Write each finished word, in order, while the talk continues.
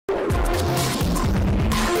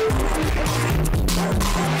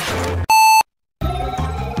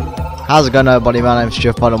How's it going, everybody? My name's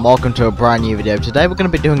Stuart and welcome to a brand new video. Today we're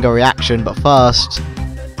going to be doing a reaction, but first,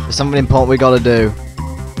 there's something important we got to do.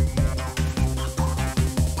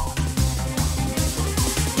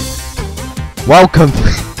 Welcome!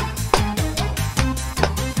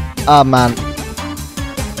 Oh man.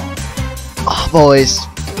 Oh boys.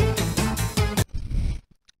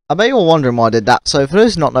 I bet you're wondering why I did that. So for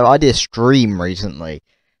those who not know, I did a stream recently.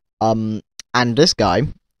 And this guy,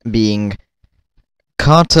 being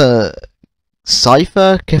Carter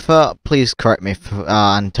Cypher, Kiffer, please correct me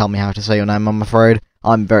and tell me how to say your name, I'm afraid.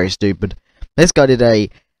 I'm very stupid. This guy did a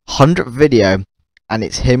 100th video, and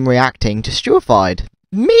it's him reacting to Stuarfied.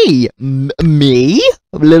 Me! Me?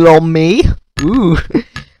 Little old me? Ooh.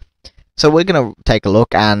 So we're gonna take a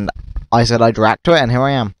look, and I said I'd react to it, and here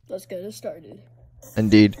I am. Let's get it started.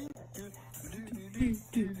 Indeed.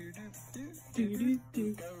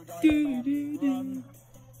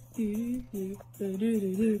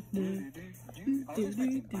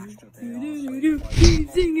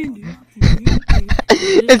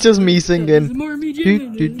 It's just me singing.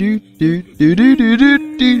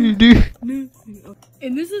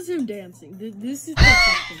 And this is him dancing. This is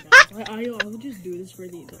perfection. I will just do this for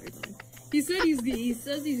the entire time. He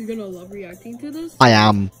says he's gonna love reacting to this. I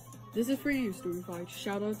am. This is for you, Stuarfied.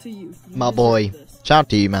 Shout out to you. My boy. Shout out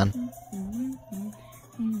to you, man.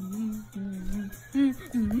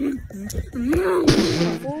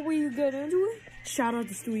 Before we get into it, shout out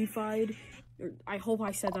to Stuarfied. I hope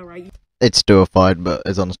I said that right. It's Stuarfied, but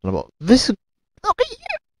it's understandable. This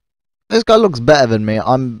guy looks better than me.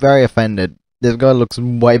 I'm very offended. This guy looks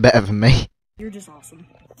way better than me. You're just awesome.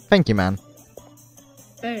 Thank you, man.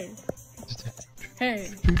 Hey. Hey.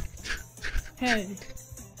 Hey.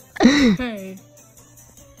 Hey.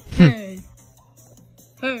 Hey.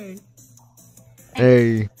 Hey.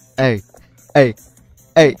 Hey. Hey. Hey.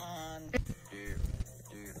 Hey.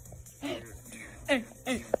 Hey.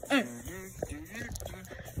 Hey. Hey.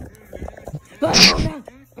 Let's go now.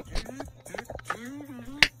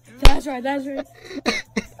 That's right. That's right.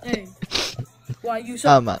 Hey. Why you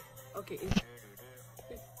so? Man. Okay.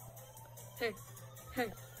 Hey.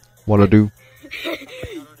 Hey. What I do?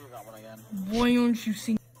 Why don't you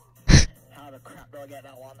sing? How the crap do I get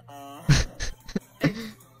that one?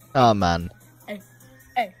 Oh man. Hey.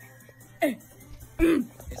 Hey. Hey.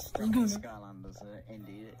 It's Skylanders,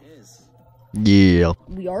 indeed it is. Yeah.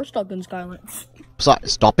 We are stuck in Skylands.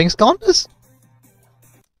 Stopping Skylanders?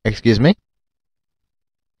 Excuse me?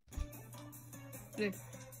 Hey.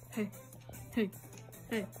 Hey. Hey.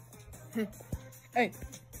 Hey. Hey. Hey.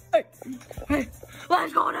 Hey. Hey.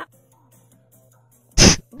 Let's go now.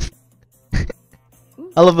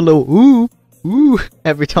 I love a little ooh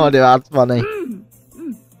every time I do that. It's funny.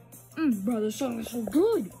 Bro, this song is so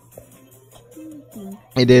good.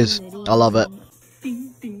 It is. I love it.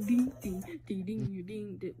 Ding, ding, ding, ding, ding, ding,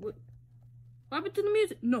 ding, ding. What happened to the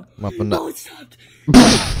music? No. What happened? No, it stopped.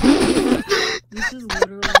 This is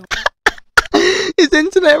literally His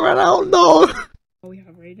internet ran out. No. all we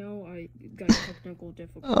have right now. I got technical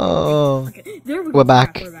difficulties. Oh. Okay, there we go. We're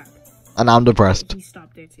back. We're back. And I'm depressed. He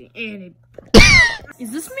stopped dancing, and it.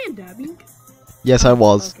 Is this man dabbing? Yes, I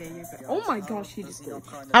was. Okay, you're back. Oh my gosh, he just did.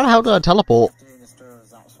 How the hell did I teleport?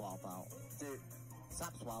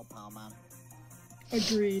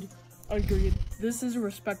 Agreed. Agreed. This is a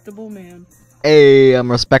respectable man. Hey, I'm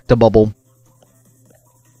respectable.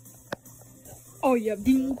 Oh yeah,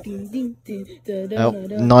 ding ding ding ding. Da, da, Oh,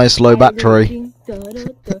 da, da. nice low battery. Da, da, da,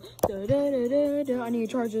 da, da, da, da, da. I need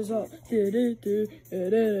to charge this up. Da, da, da, da,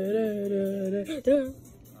 da, da, da, da.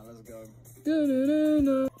 Let's go. Da, da, da,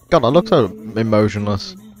 da. God, I look so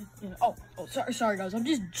emotionless. Oh, sorry guys. I'm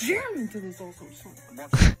just jamming to this also.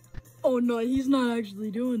 Oh no, he's not actually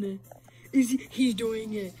doing it. He's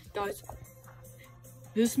doing it, guys.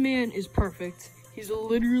 This man is perfect. He's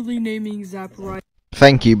literally naming Zap right.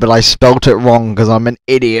 Thank you, but I spelt it wrong because I'm an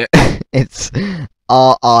idiot. It's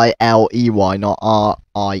R-I-L-E-Y, not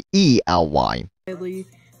R-I-E-L-Y. Riley,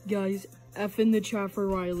 guys, F in the chat for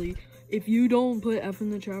Riley. If you don't put F in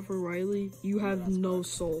the chat for Riley, you have no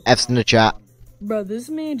soul. F's in the chat. Bro, this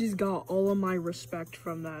man just got all of my respect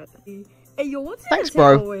from that. Hey, yo, what's that? Thanks,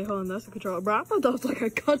 bro. Oh, wait, hold on, that's the controller. Bro, I thought that was like a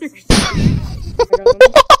gun or something.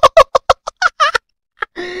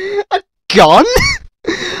 A gun?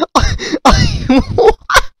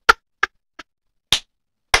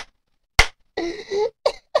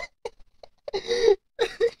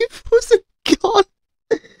 It was a gun.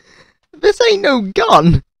 This ain't no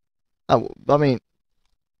gun. Oh, I mean,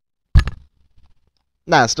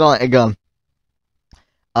 nah, still ain't a gun.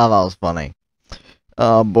 Oh, that was funny.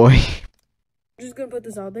 Oh boy. I'm just gonna put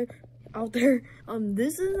this out there. out there,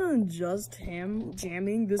 this isn't just him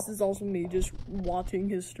jamming. This is also me just watching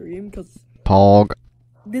his stream because Pog.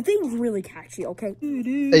 the thing's really catchy. Okay.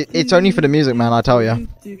 It's only for the music, man. I tell you.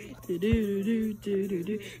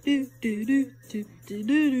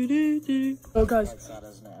 Oh, guys, Sad,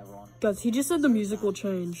 isn't it, everyone? guys, he just said the music will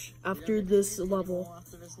change after this level.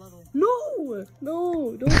 After this level. No,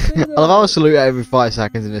 no, don't say that. I love how I salute every 5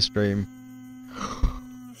 seconds in this stream.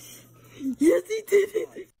 Yes, he did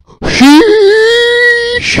it.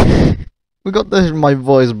 Sheesh! We got this. My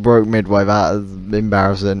voice broke midway. That is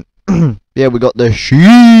embarrassing. Yeah, we got the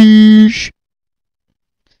sheesh.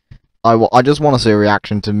 I just want to see a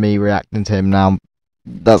reaction to me reacting to him now.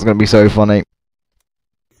 That's gonna be so funny.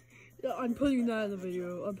 Yeah, I'm putting that in the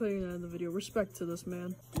video. I'm putting that in the video. Respect to this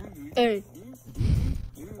man. Hey.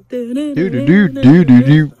 Do do do do do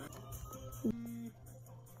do. We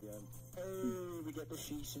get the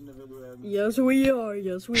sheesh in the video. Yes, we are.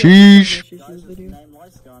 Yes, we Sheesh. are. Sheesh in Guys, the video. name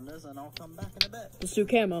Lightscanners and I'll come back in a bit. Let's do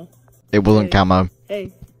camo. It wasn't Hey. camo.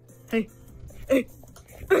 Hey. Hey. Hey.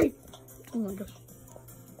 Hey. Oh my gosh.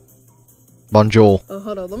 Bonjour.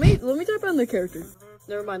 Hold on. Let me type in the character.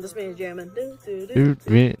 Never mind. This man is jamming. Do do do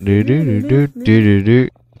do do do do do.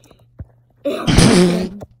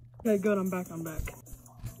 Okay, good. I'm back.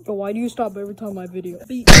 But why do you stop every time I video?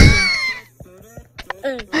 Beat.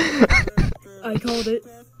 Hey. I called it.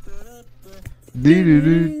 Do do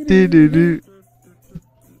do do do do.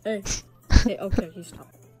 Hey. Hey. Okay, he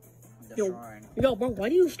stopped. The Yo. shrine. Yo, bro, why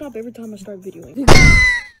do you stop every time I start videoing?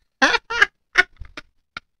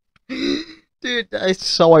 Dude, it's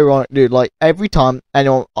so ironic, dude. Like, every time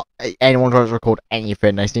anyone tries to record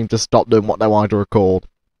anything, they seem to stop doing what they wanted to record.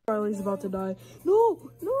 Riley's about to die. No,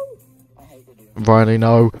 no. I hate the dude. Riley,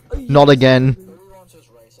 no. Not again. Everyone's just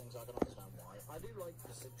racing, so I can understand why. I do like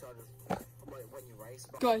the superchargers when you race,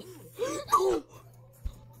 but Guys. No.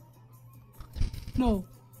 No.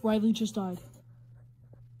 Riley just died.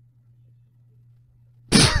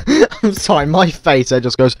 I'm sorry, my face there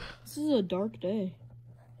just goes, This is a dark day.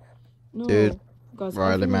 No. Dude, Guys,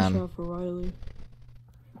 Riley, I feel man. sad for Riley.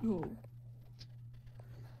 No.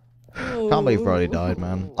 can't believe Riley died,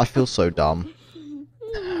 man. I feel so dumb.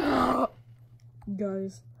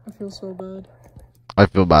 Guys, I feel so bad. I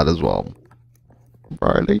feel bad as well.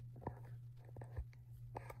 Riley.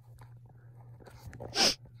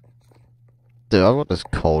 Dude, I've got this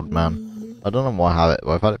cold, man. I don't know why I have it,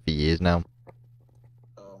 but I've had it for years now.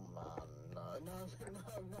 oh man, no,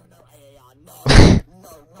 hey, no,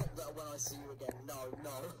 not that when I see you again,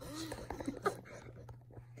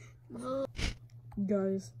 no.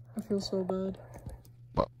 Guys, I feel so bad.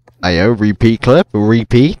 Ayo, repeat clip,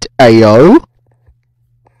 repeat, ayo.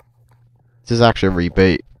 This is actually a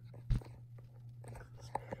repeat.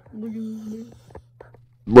 Look at me.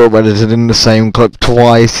 We're edited in the same clip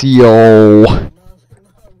twice, yo. Hey, no,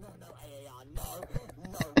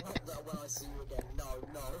 not that when I see you again,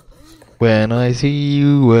 no. When I see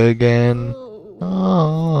you again. Oh.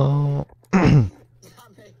 Oh.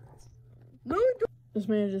 No, don't. This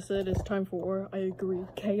man just said it's time for war. I agree.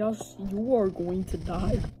 Chaos, you are going to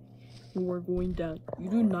die. You are going down. You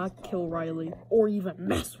do not kill Riley or even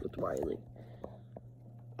mess with Riley.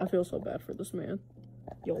 I feel so bad for this man.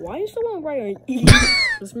 Yo, why is someone writing E?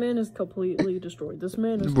 This man is completely destroyed. This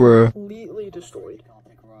man is Bruh. completely destroyed. Can't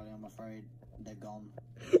pick Riley, I'm afraid. They're gone.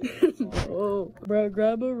 Oh, bro,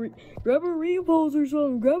 grab a repose or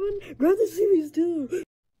something. Grab the series too.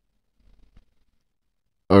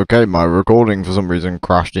 Okay, my recording for some reason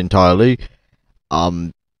crashed entirely.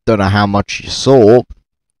 Don't know how much you saw.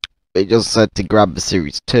 It just said to grab the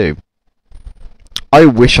series 2. I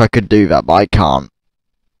wish I could do that, but I can't.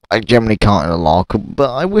 I generally can't in a lock, but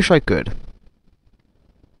I wish I could.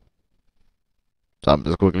 So I'm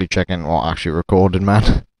just quickly checking what I actually recorded,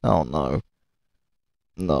 man. Oh no.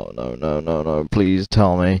 No, please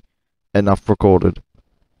tell me. Enough recorded.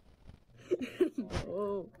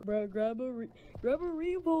 Oh, bro, grab a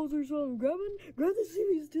repose or something. Grab the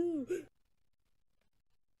series too.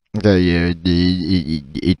 Okay, yeah,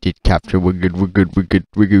 it did capture. We're good, we're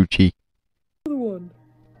Gucci. Other one.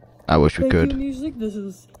 I wish we Thank you, could. music. This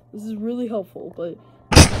is really helpful, but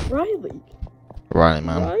Riley. Right,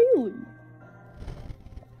 man. Riley.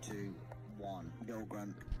 2, 1, go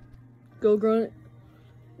grunt. Go Grunt.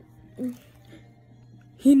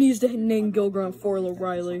 He needs to name Go Grunt for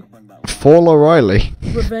Riley. Bring back For O'Reilly.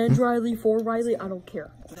 Revenge Riley for Riley. I don't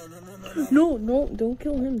care. No, don't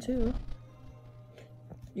kill him too.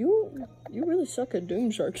 You really suck at Doom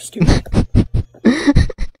Sharks, dude.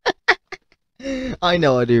 I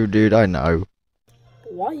know I do, dude. I know.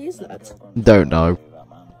 Why is that? Don't know.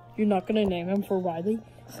 You're not gonna name him for Riley?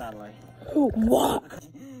 Sadly. Oh, what?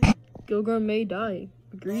 Gilgrim may die.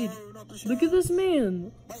 Agreed. No, not the Look at this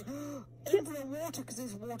man. Wait, into the water, because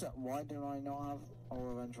it's water. Why do I not have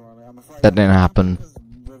Revenge Riley? I'm afraid That didn't happen. because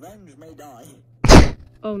Revenge may die.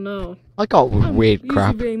 Oh no. I got weird Using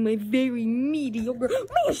crap. my very mediocre.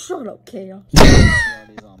 Man, shut up, Chaos.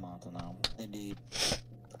 Riley's our martyr now. Indeed.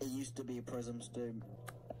 It used to be Prism's doom.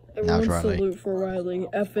 Everyone Riley. salute for Riley.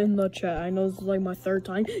 F in the chat. I know this is like my third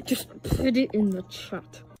time. Just put it in the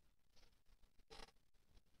chat.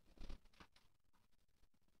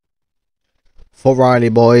 For Riley,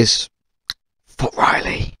 boys. For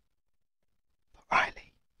Riley. For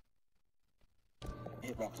Riley.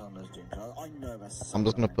 Hit rock on those dooms. I know this. I'm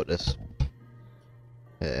just gonna put this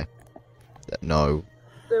here. No.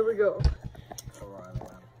 There we go. For Riley,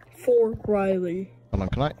 man. For Riley. Hold on,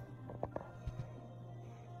 can I?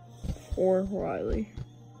 For Riley.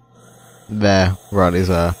 There. Riley's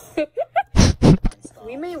there.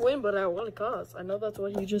 We may win, but at what cost? I know that's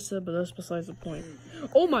what you just said, but that's besides the point.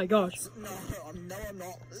 Oh my gosh. No, I'm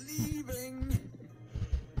not leaving.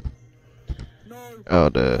 No. Oh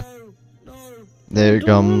dear. No. No. There it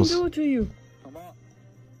Don't let him comes. do it to you. Come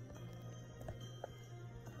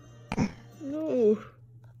on. No.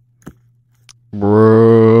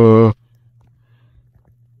 Bruh.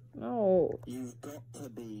 No. You've got to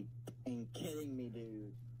be kidding me,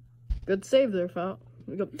 dude. Good save there, pal.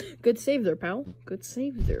 Good save there, pal. Good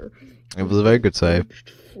save there. It was a very good save.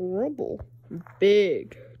 Trouble.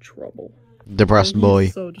 Big trouble. Depressed He's boy.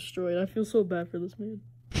 so destroyed. I feel so bad for this man.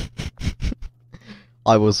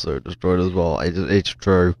 I was so destroyed as well. It's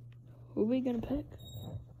true. Who are we gonna pick?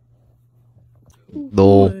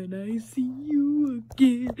 No. When I see you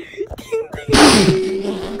again.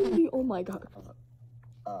 Oh my god.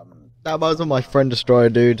 That was my friend destroyer,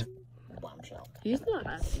 dude. Bombshell. He's not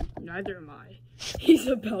happy. Neither am I. He's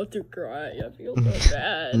about to cry. I feel so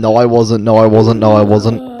bad. No, I wasn't. No, I wasn't. No, I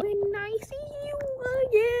wasn't. When I see you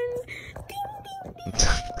again.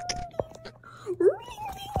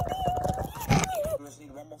 We just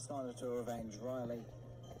need one more Skyler to avenge Riley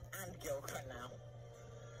and Gilchrist now.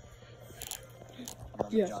 I'm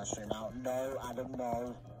on Yeah. the giant stream now. No, Adam,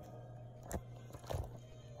 no.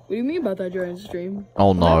 What do you mean about that giant stream? Oh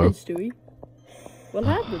What no. happened, Stewie? What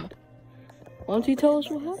happened? Why don't you tell us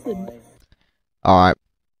what happened? Alright.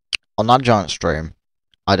 On that giant stream,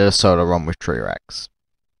 I did a solo run with Tree Rex.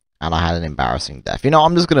 And I had an embarrassing death. You know,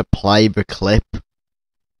 I'm just gonna play the clip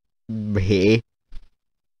here.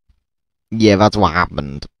 Yeah, that's what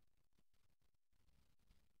happened.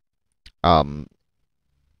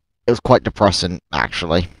 It was quite depressing,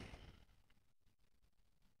 actually.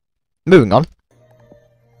 Moving on.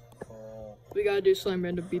 We gotta do Slime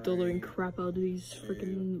Man to beat the living crap out of these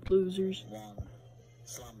freaking losers. 1.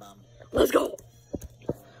 Slam bam. Let's go!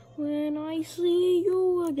 When I see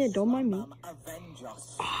you again, don't mind me. Bam, avenge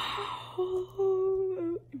us.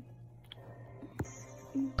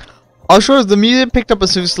 Oh, sure, the music picked up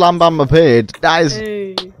as soon as Slam Bam appeared. That is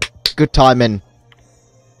Hey. good timing.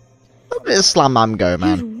 Look at this Slam Bam go,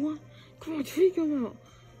 man. One. Come on, take him out.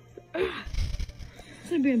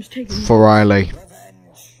 Slime Bam's taking For Riley.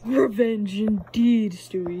 Revenge. Revenge indeed,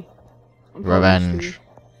 Stewie. I'm proud of Revenge. Stewie.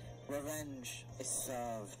 Revenge is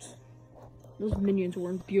served. Those minions were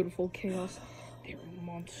in beautiful chaos. They were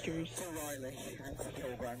monsters. For Riley and for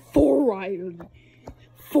Kilburn. For Riley.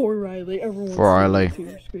 For Riley. Everyone. For Riley. To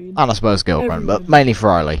your screen. And I suppose girlfriend, but Everyone. mainly for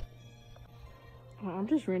Riley. I'm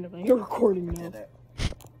just randomly. You're recording now. Did it.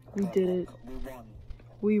 We did it. We won.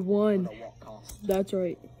 We won. At what cost? That's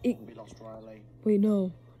right. We lost Riley Wait,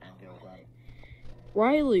 no. and Kilburn.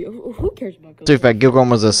 Riley. Who cares about To be fair, Gilgrim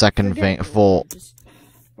was the second Forget thing for. Just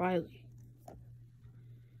Riley.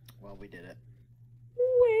 Well, we did it.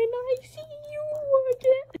 When I see you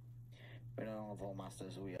again. We're no longer Vault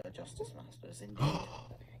Masters, we are Justice Masters, indeed.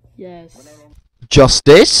 Yes. We're no longer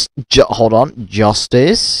Justice? Hold on.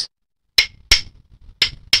 Justice?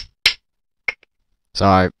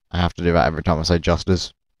 Sorry, I have to do that every time I say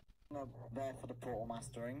justice. there for the Portal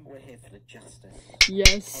Mastering, we're here for the Justice.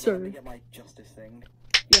 Yes, Hold on, let me sir. get my Justice thing.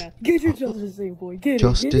 Yeah. Get your justice thing, boy. Get it.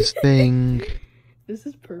 Justice Get it. thing. This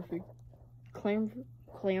is perfect.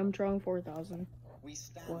 Clamtrong 4000. We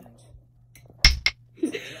stand. What? for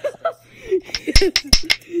justice.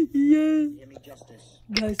 Yes. Give me justice.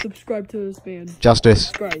 Guys, subscribe to this man. Justice.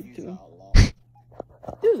 Subscribe to Use him. that a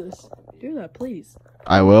lot. Do this. Do that, please.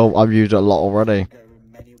 I will. I've used it a lot already. Go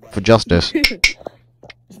many ways. For justice.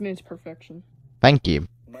 This man's perfection. Thank you.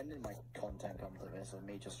 When did my content come to this of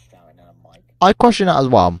me just shouting at a mic? I question that as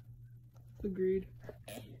well. Agreed.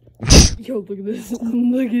 Yo, look at this.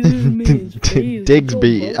 Look at this man's face.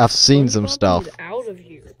 Digsby, I've seen some SpongeBob stuff. is out of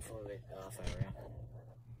here. For the Earth area.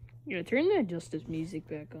 Yeah, turn that justice music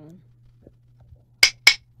back on.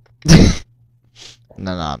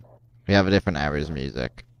 No. We have a different area's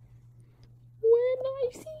music. When I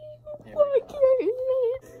see you, I can't.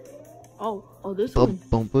 Oh, this one.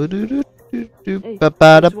 Hey,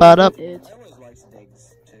 Ba-ba-da-ba-da. it's I always like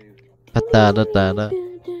Stiggs too. Ba-da-da-da-da.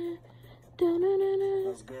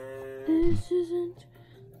 Let's go. This isn't.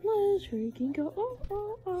 Let's freaking go. Oh.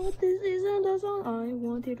 This isn't the song I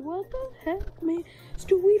wanted. What the heck, man?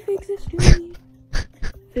 Stewie, fix it, Stewie.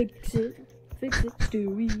 Fix it,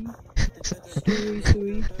 Stewie.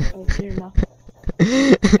 Stewie. Oh, there now.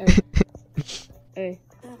 Hey.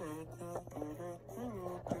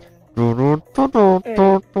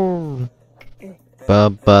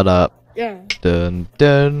 Ba-ba-da. Yeah. Dun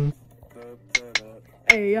dun.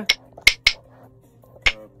 Hey, yeah.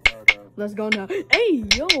 Let's go now. Hey,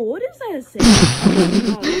 yo, what does that say?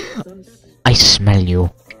 I smell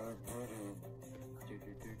you.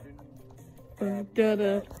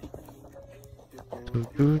 Da-da.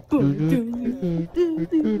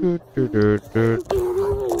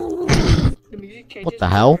 What the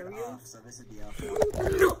hell?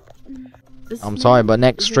 I'm sorry, but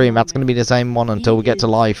next stream, that's gonna be the same one until we get to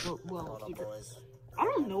life. I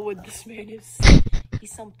don't know what this man is.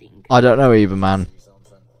 He's something. I don't know either, man.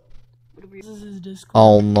 This is Discord.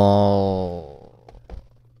 Oh no.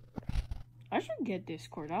 I should get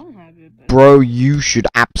Discord. I don't have it. But Bro, you should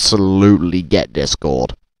absolutely get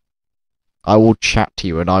Discord. I will chat to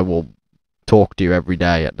you and I will talk to you every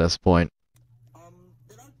day at this point.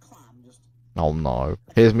 Did I clam just Oh no.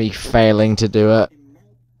 Here's me failing to do it.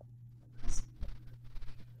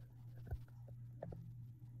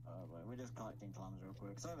 wait, we're just collecting clams real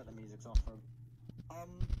quick. Sorry that the music's off.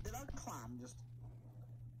 Did I clam just...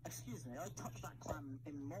 Excuse me, I touched that clam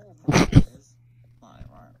in multiple areas.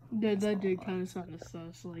 Right. that did kind of sound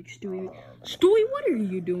sus. Like, Stewie, what are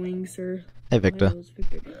you doing, sir? Hey, Victor. Oh, it's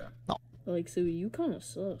Victor. No. Like, Stewie, you kind of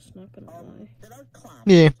sus, not gonna lie. Did I clam?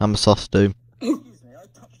 Yeah, I'm a sus dude. Excuse me, I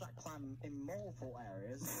touched that clam in multiple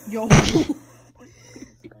areas. Yo.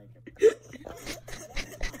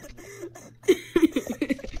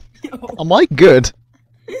 Yo. Am I good?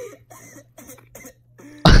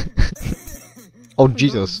 Oh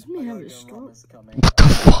Jesus. This man have a stroke. What the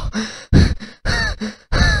fuck?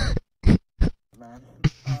 Man.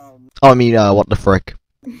 I mean, what the frick?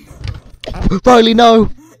 Riley, no!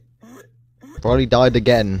 Riley died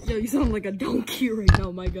again. Yo, you sound like a donkey right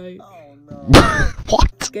now, my guy. Oh no.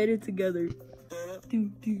 What? Get it together.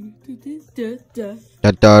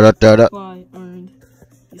 Da da da da da. Why earned?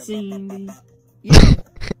 You see me? Yeah.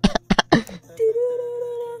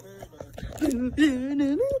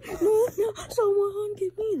 Someone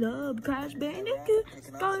give me the Crash Bandicoot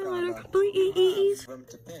Skylander 3's.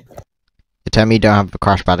 You tell me you don't have the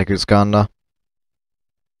Crash Bandicoot Skylander?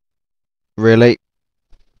 Really?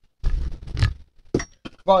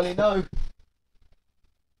 Riley, no.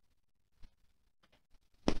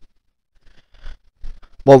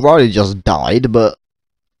 Well, Riley just died, but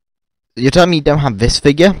you tell me you don't have this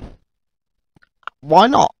figure? Why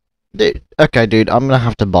not? Dude, okay, dude, I'm gonna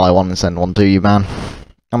have to buy one and send one to you, man.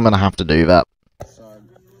 I'm gonna have to do that.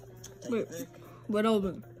 Wait, what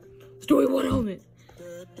element? Story, what element?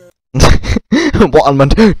 What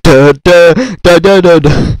element? Da da da da da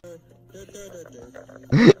da.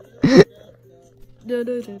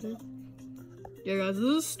 Yeah, guys,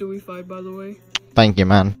 this is Stewie 5, by the way. Thank you,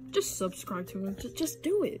 man. Just subscribe to him. Just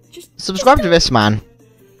do it. Just Subscribe to this, man.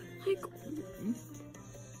 like.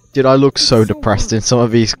 Dude, I look so depressed in some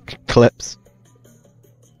of these clips.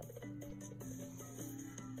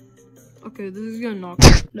 Okay, this is gonna knock.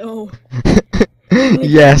 No.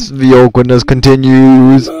 Yes, the awkwardness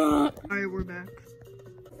continues. Alright, we're back.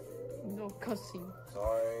 No cussing.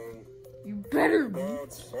 Sorry. You better be.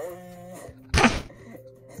 Sorry.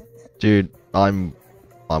 Dude, I'm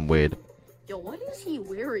weird. Yo, what is he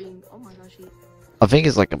wearing? Oh my gosh, I think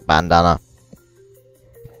it's like a bandana.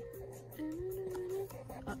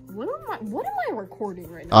 What am I recording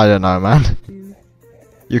right now? I don't know, man. Dude,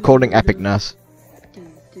 You're recording epicness.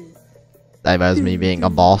 dude. Same as me being a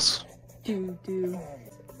boss. Dude.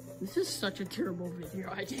 This is such a terrible video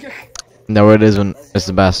idea. No, it isn't. It's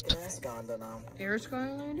the best. Air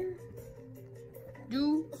Skylander?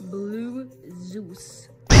 Do Blue Zeus.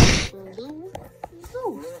 Blue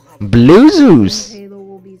Zeus. Blue Zeus! Halo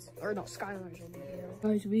will be, or no, Skylanders will be Halo.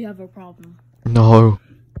 Guys, we have a problem. No.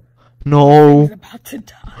 No. He's about to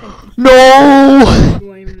die. No!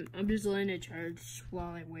 I'm just letting it charge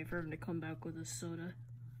while I wait for him to come back with a soda.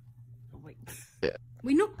 Oh, wait. Yeah.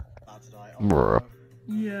 Wait, no. Bruh.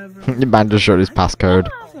 Yeah, bro. The man just showed his passcode.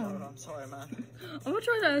 I'm sorry, man. I'm gonna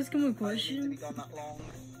try to ask him a question. Gone that long.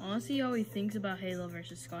 I wanna see how he thinks about Halo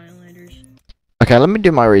versus Skylanders. Okay, let me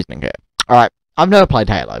do my reasoning here. Alright, I've never played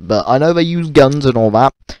Halo, but I know they use guns and all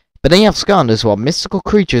that. But then you have Skarners, who are mystical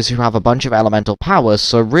creatures who have a bunch of elemental powers,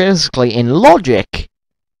 so realistically, in logic,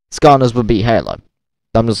 Skarners would beat Halo.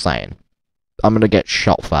 I'm just saying. I'm gonna get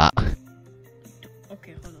shot for that.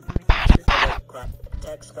 Okay, hold on.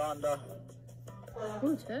 Tech Skarner.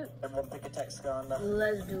 Who's that? Everyone pick a Tech Skarner.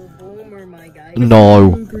 Let's do Boomer, my guy.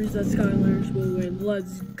 No. Agrees that Skylers will win.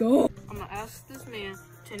 Let's go. I'm gonna ask this man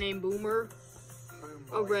to name Boomer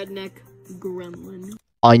a redneck gremlin.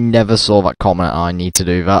 I never saw that comment. I need to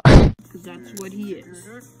do that. Because that's what he is.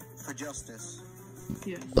 For justice.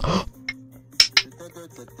 Yes.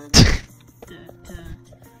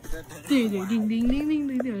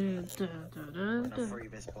 Free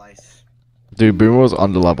this place. Dude, Boomer was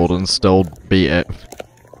underleveled and still beat it.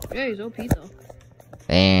 Yeah, he's OP though.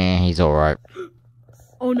 He's alright.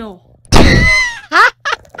 Oh no.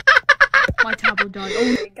 My tablet died. Oh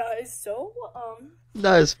my guys, so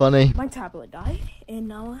That is funny. my tablet died, and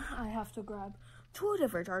now I have to grab 2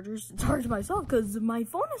 different chargers to charge myself because my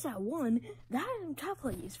phone is at 1. That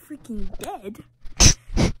tablet is freaking dead.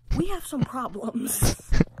 We have some problems.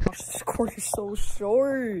 Gosh, this cord is so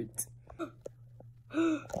short.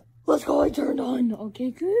 Let's go, I turned on.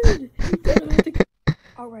 Okay, good.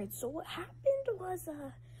 Alright, so what happened was,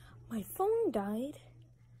 my phone died,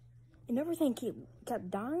 and everything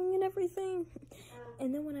kept dying and everything.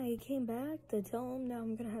 And then when I came back to tell him that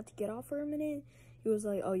I'm gonna have to get off for a minute, he was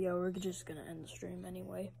like, oh yeah, we're just gonna end the stream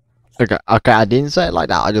anyway. Okay, I didn't say it like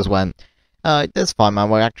that. I just went, that's fine, man.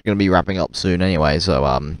 We're actually gonna be wrapping up soon anyway, so,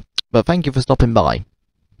 but thank you for stopping by.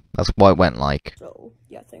 That's what it went like. So,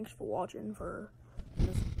 yeah, thanks for watching for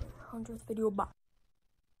this 100th video. Bye.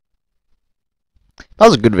 That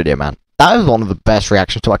was a good video, man. That was one of the best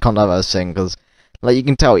reactions to my content I've ever seen, because, like, you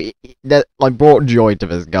can tell, that, like, brought joy to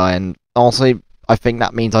this guy, and honestly, I think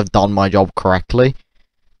that means I've done my job correctly.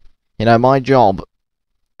 You know, my job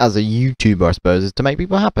as a YouTuber, I suppose, is to make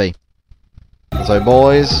people happy. So,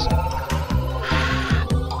 boys,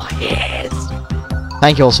 yes.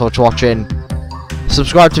 Thank you all so much for watching.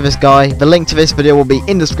 Subscribe to this guy. The link to this video will be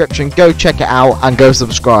in the description. Go check it out and go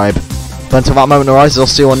subscribe. But until that moment arises, I'll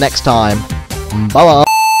see you all next time. Bye bye.